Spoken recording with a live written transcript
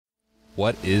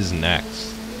What is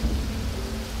next?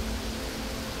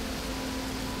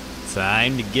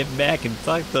 Time to get back and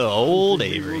talk to old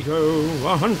Avery.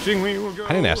 I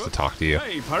didn't ask to talk to you.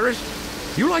 Hey, pirate,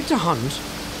 you like to hunt?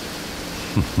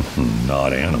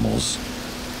 Not animals.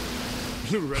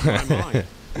 You read my mind.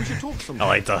 We should talk sometime. I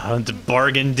like to hunt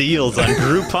bargain deals on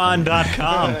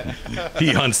Groupon.com.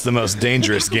 He hunts the most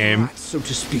dangerous game, So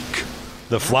to speak.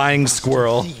 the flying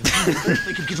squirrel.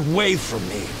 They could get away from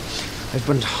me. I've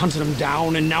been hunting them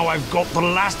down, and now I've got the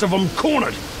last of them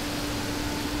cornered.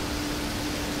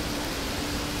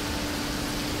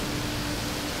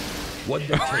 What'd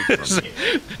they take from me?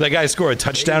 That guy scored a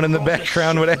touchdown in the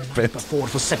background. What happened? Before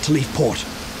it was set to leave port.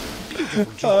 Beautiful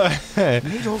job.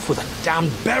 Made off with a damn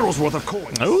barrel's worth of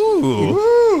coins.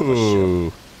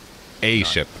 Ooh. A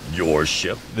ship. Your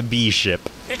ship? The B ship.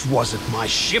 It wasn't my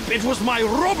ship, it was my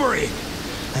robbery.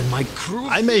 And my crew.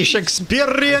 I'm a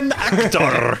Shakespearean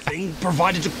actor. Thing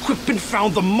provided equipment,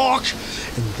 found the mark,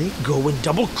 and they go and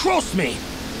double cross me.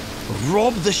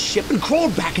 Robbed the ship and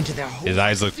crawled back into their hole. His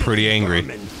eyes look pretty angry.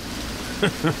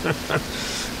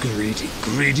 Greedy,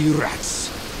 greedy rats.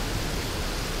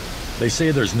 They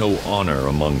say there's no honor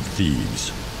among thieves.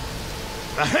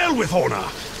 The hell with honor.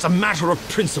 It's a matter of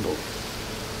principle.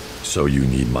 So you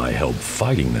need my help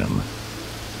fighting them.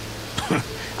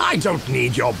 I don't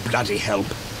need your bloody help.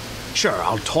 Sure,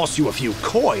 I'll toss you a few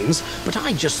coins, but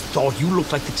I just thought you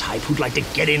looked like the type who'd like to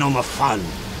get in on the fun.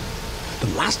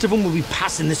 The last of them will be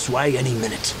passing this way any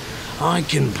minute. I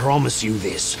can promise you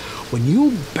this. When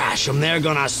you bash them, they're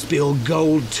gonna spill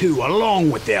gold too,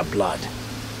 along with their blood.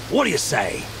 What do you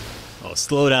say? Oh,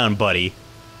 slow down, buddy.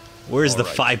 Where's the All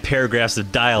right. 5 paragraphs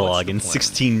of dialogue and What's the plan?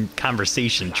 16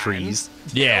 conversation trees?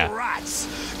 Yeah. They're rats.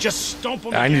 Just stomp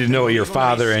them. I need to know what your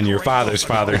father and your father's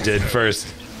father did first.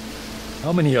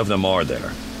 How many of them are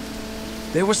there?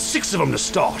 There were 6 of them to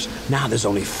start. Now there's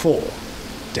only 4.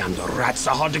 Damn, the rats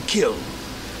are hard to kill.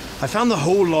 I found the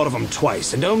whole lot of them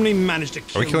twice and only managed to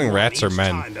kill we killing one rats or each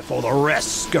men? time before the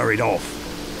rest scurried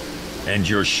off. And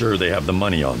you're sure they have the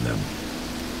money on them?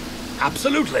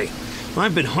 Absolutely.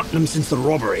 I've been hunting them since the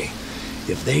robbery.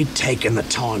 If they'd taken the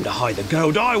time to hide the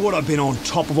gold, I would have been on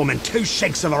top of them in 2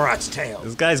 shakes of a rat's tail.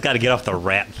 This guy's got to get off the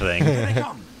rat thing. Here they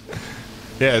come.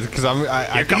 Yeah, because I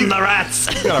Here come the rats.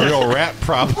 got a real rat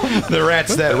problem. The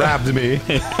rats that robbed me.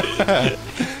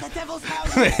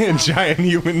 A giant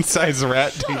human-sized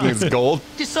rat taking his gold.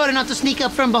 Decided not to sneak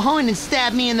up from behind and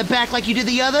stab me in the back like you did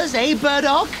the others, eh,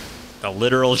 Burdock? A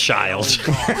literal child.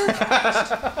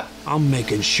 I'm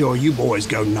making sure you boys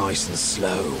go nice and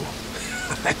slow.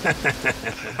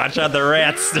 Watch out, the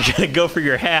rats. They're gonna go for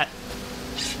your hat.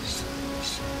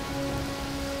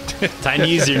 Time to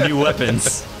use your new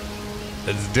weapons.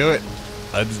 Let's do it.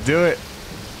 Let's do it.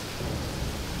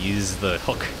 Use the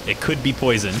hook. It could be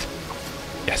poisoned.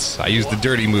 Yes, I used the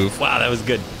dirty move. Wow, that was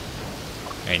good.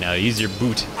 All right, now use your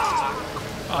boot.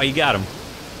 Oh, you got him.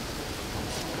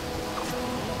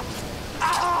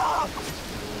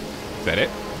 Is that it?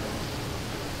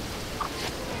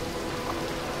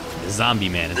 The zombie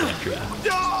man is after you.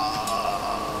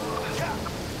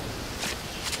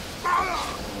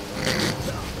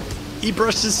 He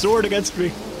brushed his sword against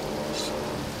me.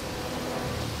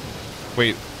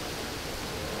 Wait,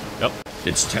 Yep.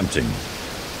 It's tempting,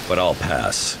 but I'll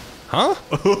pass. huh?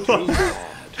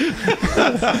 They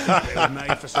were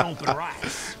made for stomping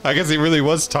rats. I guess he really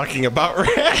was talking about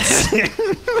rats.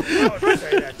 I would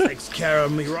say that takes care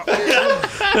of me. You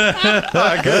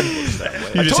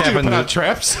You just happened put out to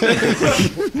traps.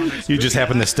 you just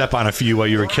happened to step on a few while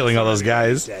you were killing all those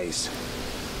guys. Days.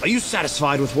 Are you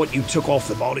satisfied with what you took off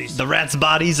the bodies? The rats'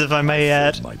 bodies, if I may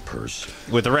add, My purse.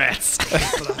 with rats.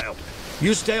 For the help.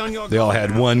 You stay on your. They all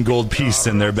had one gold piece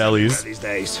in their bellies. These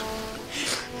days.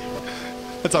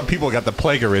 That's how people got the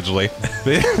plague originally.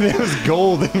 There was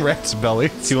gold in rats'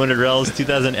 bellies. 200 rels,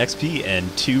 2,000 XP,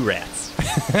 and 2 rats.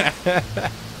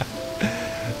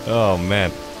 Oh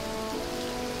man,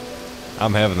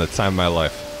 I'm having the time of my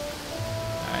life.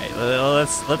 All right,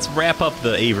 let's wrap up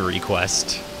the Avery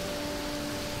quest.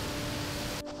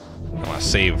 I want to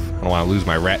save. I don't want to lose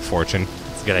my rat fortune.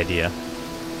 It's a good idea.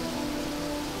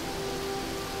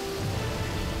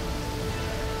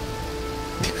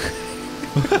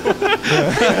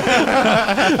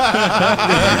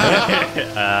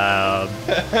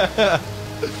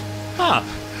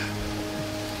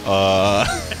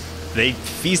 They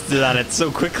feasted on it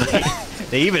so quickly.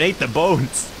 They even ate the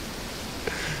bones.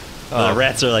 The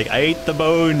rats are like, I ate the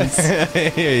bones.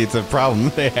 It's a problem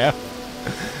they have.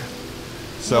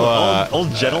 So,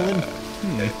 old gentleman.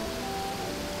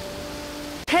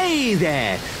 Hey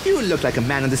there! You look like a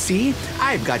man of the sea.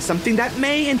 I've got something that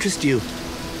may interest you.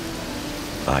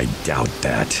 I doubt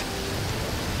that.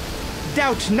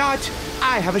 Doubt not.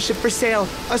 I have a ship for sale,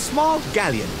 a small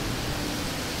galleon.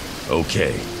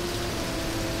 Okay.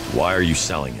 Why are you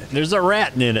selling it? There's a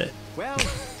rat in it. Well,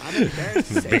 I'm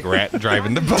embarrassed to say. Big rat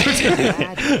driving the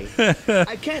boat.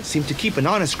 I can't seem to keep an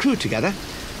honest crew together,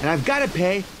 and I've got to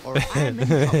pay, or I'm in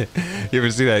trouble. You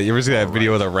ever see that? You ever see that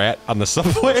video with a rat on the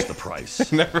subway? What's the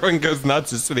price? And everyone goes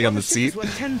nuts just sitting on the seat.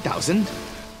 Worth 10,000.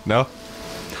 No?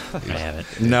 I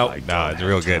haven't. No. No, it's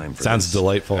real good. Sounds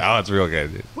delightful. Oh, it's real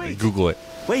good. Wait. Google it.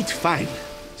 Wait, fine.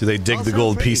 Do they dig I'll the sell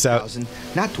gold for piece out? 8,000,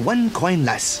 not 1 coin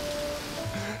less.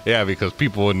 Yeah, because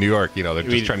people in New York, you know, they're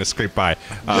just trying to scrape by.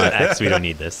 X, we don't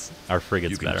need this. Our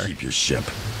frigate's You can better. keep your ship.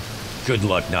 Good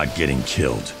luck not getting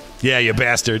killed. Yeah, you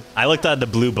bastard. I looked at the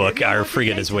blue book. Our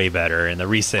frigate is way better, and the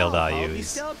resale I'll value be is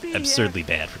still be absurdly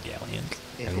bad for galleons.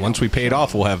 And once we pay it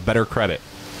off, we'll have better credit.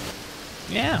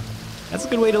 Yeah, that's a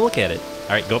good way to look at it. All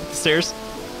right, go up the stairs.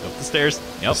 Go up the stairs.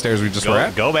 Yep. The stairs we just go, were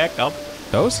at? Go back up.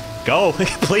 Those? Go,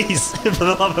 please, for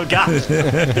the love of God.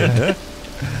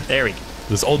 There we go.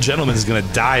 This old gentleman is gonna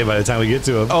die by the time we get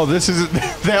to him. Oh, this is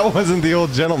that wasn't the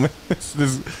old gentleman.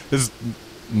 This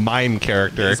mime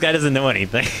character. This guy doesn't know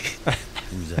anything.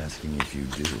 Who's asking if you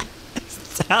do?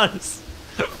 Sounds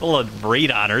full of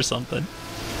radon or something.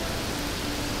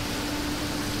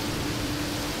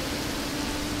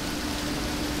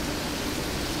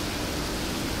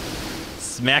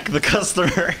 Smack the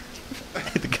customer.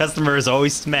 The customer is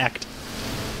always smacked.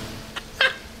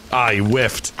 Ah, he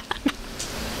whiffed.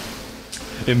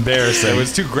 Embarrassing. It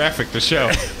was too graphic to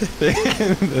show.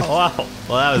 Oh, wow.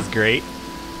 Well, that was great.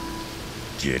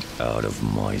 Get out of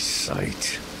my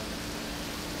sight.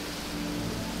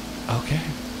 Okay.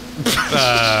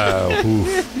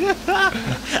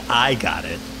 I got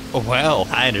it. Well,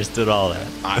 I understood all that.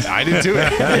 I did too.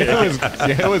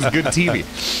 It was good TV.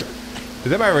 Is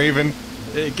that my Raven?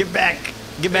 Get back.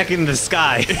 Get back into the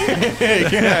sky.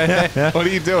 What are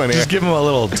you doing here? Just give him a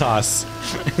little toss.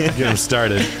 Get him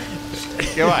started.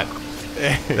 Come on.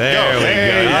 There we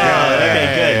go. Okay,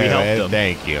 good. We helped him.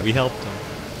 Thank you. We helped him.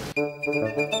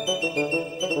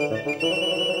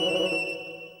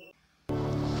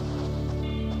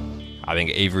 I think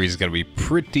Avery's going to be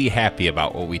pretty happy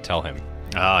about what we tell him.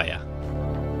 Oh, yeah.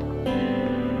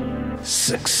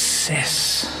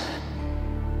 Success.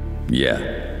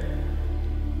 Yeah.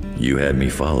 You had me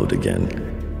followed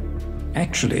again.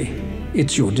 Actually,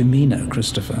 it's your demeanor,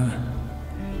 Christopher.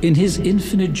 In his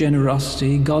infinite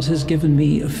generosity, God has given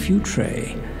me a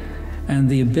futre, and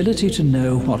the ability to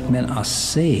know what men are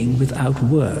saying without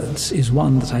words is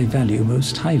one that I value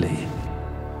most highly.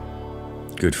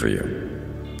 Good for you.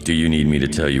 Do you need me to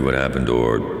tell you what happened,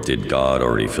 or did God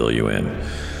already fill you in?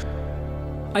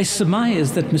 I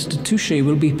surmise that Mr. Touche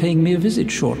will be paying me a visit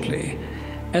shortly.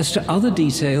 As to other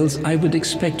details, I would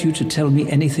expect you to tell me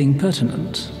anything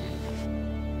pertinent.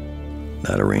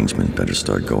 That arrangement better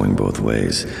start going both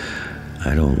ways.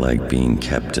 I don't like being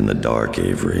kept in the dark,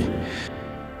 Avery.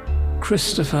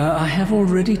 Christopher, I have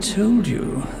already told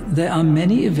you, there are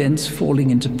many events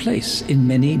falling into place in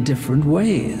many different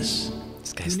ways.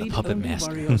 This guy's You the need puppet only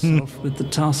master. worry yourself with the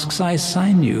tasks I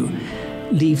assign you.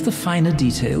 Leave the finer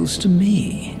details to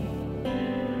me.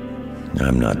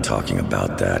 I'm not talking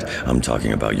about that. I'm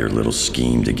talking about your little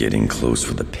scheme to get in close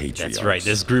with the Patriarchs. That's right.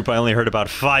 This group I only heard about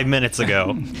 5 minutes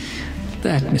ago.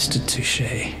 That, Mr.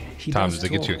 Touche. He Tom, does does it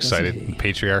get you talk, excited? doesn't he?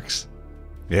 Patriarchs?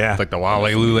 Yeah. Like the Wale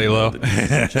Lule Lo?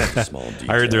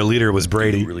 I heard their leader was Do you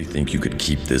Brady. really think you could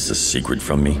keep this a secret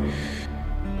from me?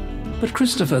 But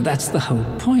Christopher, that's the whole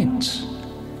point.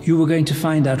 You were going to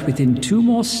find out within 2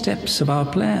 more steps of our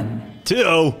plan.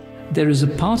 2. There is a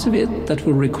part of it that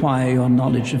will require your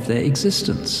knowledge of their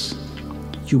existence.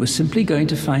 You were simply going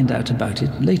to find out about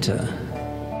it later.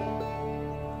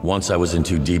 Once I was in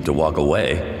too deep to walk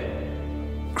away.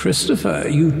 Christopher,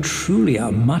 you truly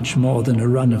are much more than a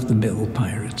run-of-the-mill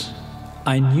pirate.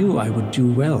 I knew I would do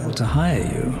well to hire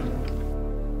you.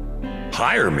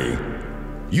 Hire me?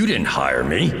 You didn't hire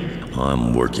me.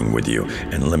 I'm working with you,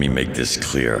 and let me make this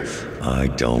clear. I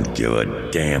don't give a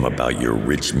damn about your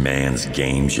rich man's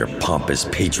games, your pompous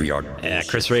patriarch. Yeah,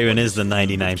 Chris Raven is the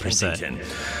 99%.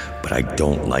 But I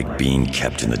don't like being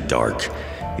kept in the dark.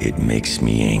 It makes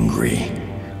me angry.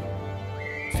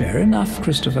 Fair enough,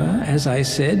 Christopher. As I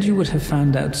said, you would have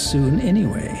found out soon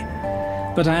anyway.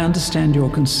 But I understand your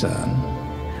concern.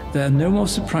 There are no more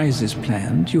surprises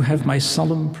planned. You have my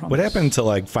solemn promise. What happened to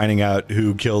like finding out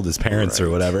who killed his parents or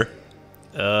whatever?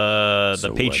 The So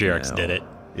what Patriarchs now? did it.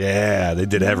 Yeah, they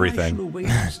did I shall everything. await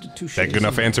Mr. Touche's That good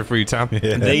enough answer for you, Tom?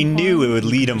 They knew it would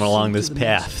lead him along this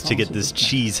path to get this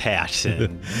cheese hat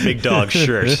and big dog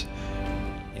shirt.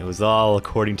 It was all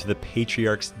according to the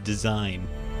Patriarch's design.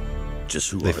 Just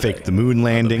who They are faked the moon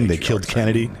landing. They killed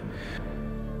Kennedy.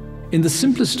 In the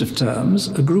simplest of terms,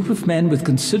 a group of men with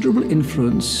considerable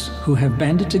influence who have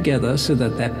banded together so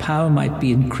that their power might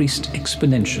be increased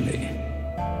exponentially.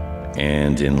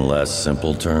 And in less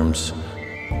simple terms?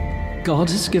 God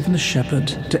has given a shepherd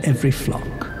to every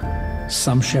flock.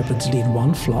 Some shepherds lead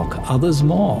one flock, others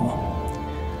more.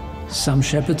 Some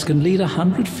shepherds can lead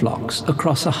 100 flocks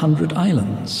across 100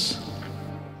 islands.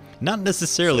 Not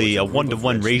necessarily a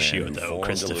one-to-one ratio, though,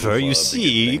 Christopher. You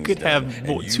see, you could have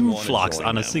 2 flocks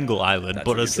on a single island,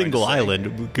 but a single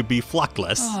island could be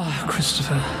flockless. Ah,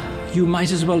 Christopher, you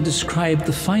might as well describe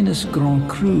the finest Grand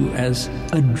Cru as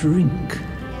a drink.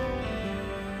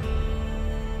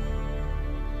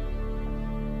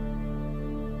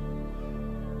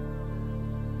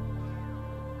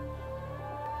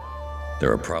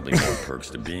 There are probably more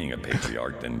perks to being a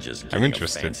patriarch than just getting a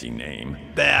fancy name.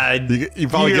 You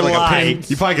probably get like a pin.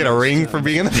 You probably get a ring for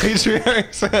being in the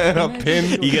Patriarchs and a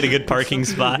pin. You get a good parking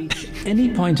spot.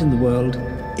 Any point in the world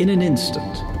in an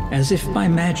instant, as if by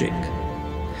magic.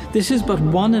 This is but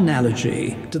one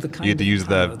analogy to the kind You had to use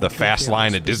the fast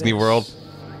line at Disney World.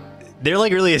 They're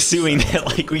like really assuming that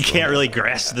like we can't really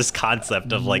grasp this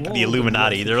concept of like the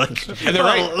Illuminati. They're like, And they're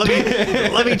right.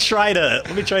 let me try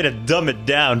to dumb it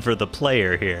down for the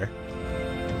player here.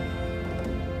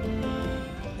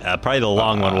 Probably the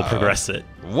long one will progress it.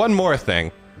 One more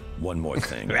thing. One more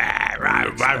thing.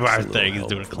 One more thing. He's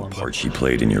doing a The Columbo. part she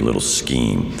played in your little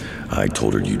scheme. I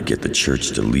told her you'd get the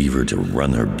church to leave her to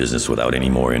run her business without any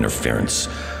more interference.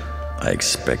 I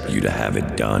expect you to have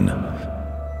it done.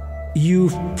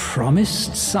 You've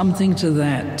promised something to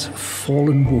that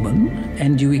fallen woman,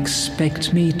 and you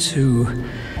expect me to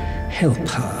help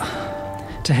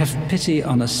her, to have pity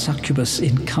on a succubus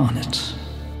incarnate.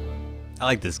 I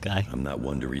like this guy. I'm not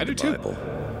one to read the too. Bible,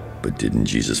 but didn't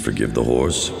Jesus forgive the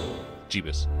whores?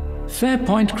 Jeebus. Fair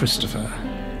point, Christopher,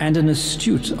 and an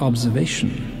astute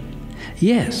observation.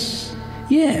 Yes,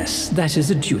 that is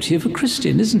a duty of a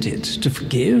Christian, isn't it? To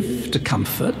forgive, to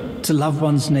comfort, to love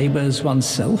one's neighbor as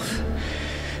oneself.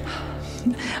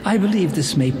 I believe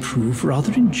this may prove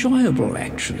rather enjoyable,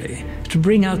 actually, to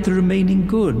bring out the remaining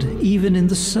good, even in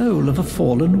the soul of a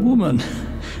fallen woman.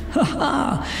 Ha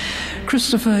ha!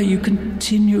 Christopher, you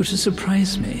continue to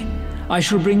surprise me. I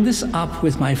shall bring this up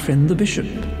with my friend the bishop.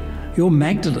 Your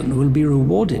Magdalene will be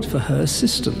rewarded for her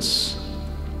assistance.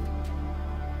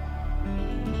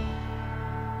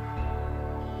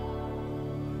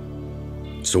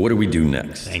 So what do we do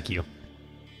next? Thank you.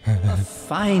 A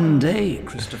fine day,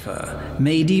 Christopher.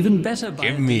 Made even better by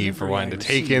Give a me for delivery wanting I to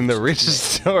take in the received. richest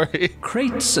story.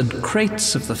 Crates and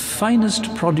crates of the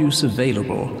finest produce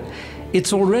available.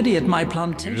 It's already at my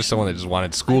plantation. You're just someone that just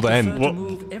wanted school to I end. prefer to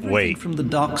move everything wait. from the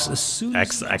docks as soon as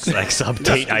XXX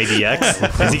update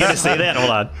IDX. Is he gonna say that? Hold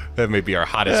on. That may be our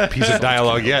hottest piece of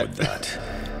dialogue yet. That.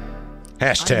 I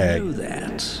Hashtag. know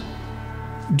that.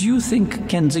 Do you think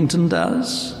Kensington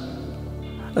does?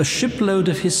 A shipload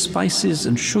of his spices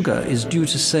and sugar is due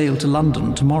to sail to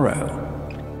London tomorrow.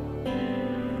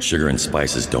 Sugar and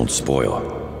spices don't spoil.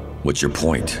 What's your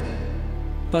point?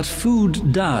 But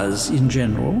food does in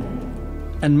general.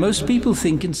 And most people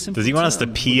think in simple Does he want us to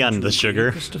terms, pee on wouldn't the you,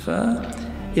 sugar? Christopher?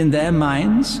 In their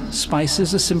minds,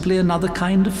 spices are simply another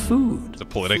kind of food. It's a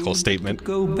political Food statement. that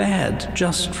go bad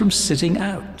just from sitting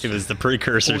out. It was the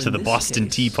precursor Or to in the this Boston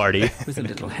case, Tea Party. With a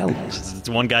little help. It's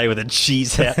one guy with a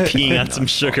cheese hat peeing on some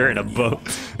sugar in a boat.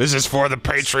 This is for the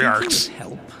Patriarchs. Speaking of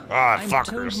help, Ah, I'm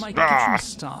fuckers. told my Ah. kitchen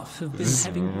staff have been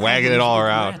having wagging it all problems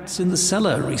with around. rats in the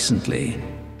cellar recently.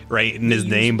 Right in his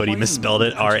name, but he misspelled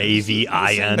it.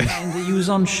 R-A-V-I-N. The kind they use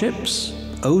on ships,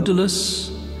 odorless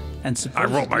and I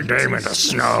wrote my name in the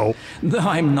snow. Though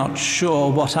I'm not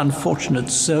sure what unfortunate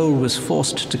soul was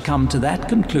forced to come to that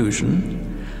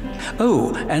conclusion.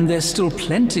 Oh, and there's still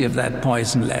plenty of that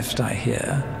poison left, I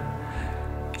hear.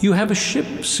 You have a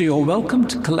ship, so you're welcome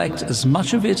to collect as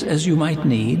much of it as you might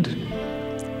need,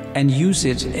 and use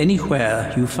it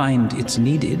anywhere you find it's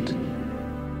needed.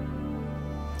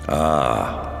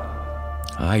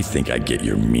 I think I get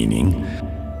your meaning.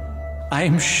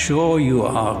 I'm sure you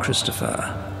are,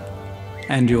 Christopher.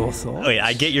 And your thoughts? Wait,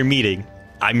 I get your meeting.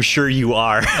 I'm sure you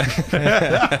are.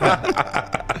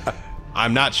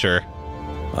 I'm not sure.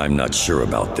 I'm not sure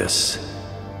about this.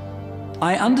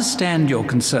 I understand your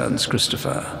concerns,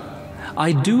 Christopher.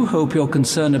 I do hope your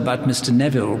concern about Mr.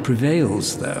 Neville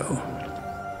prevails, though.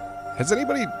 Has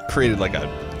anybody created like a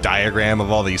diagram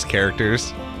of all these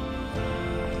characters?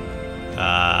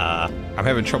 I'm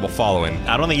having trouble following.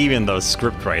 I don't think even the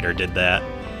scriptwriter did that.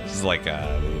 This is like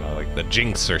like the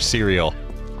Jinx or Serial.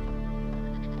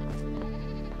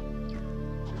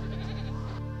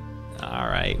 All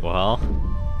right, Well,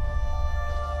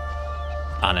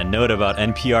 on a note about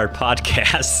NPR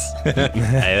podcasts, I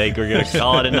think we're gonna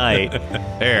call it a night.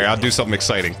 Here, I'll do something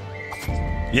exciting.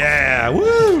 Yeah,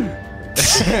 woo!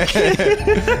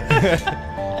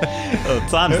 Oh,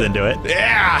 Tom's into it.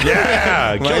 Yeah!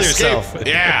 Yeah, kill My escape. yourself.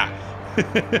 Yeah!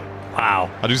 Wow,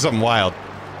 I'll do something wild.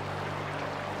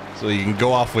 So you can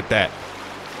go off with that.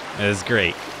 that is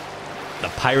great. The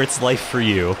pirate's life for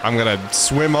you. I'm gonna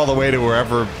swim all the way to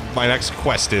wherever my next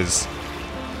quest is.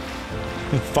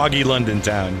 Foggy London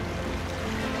town.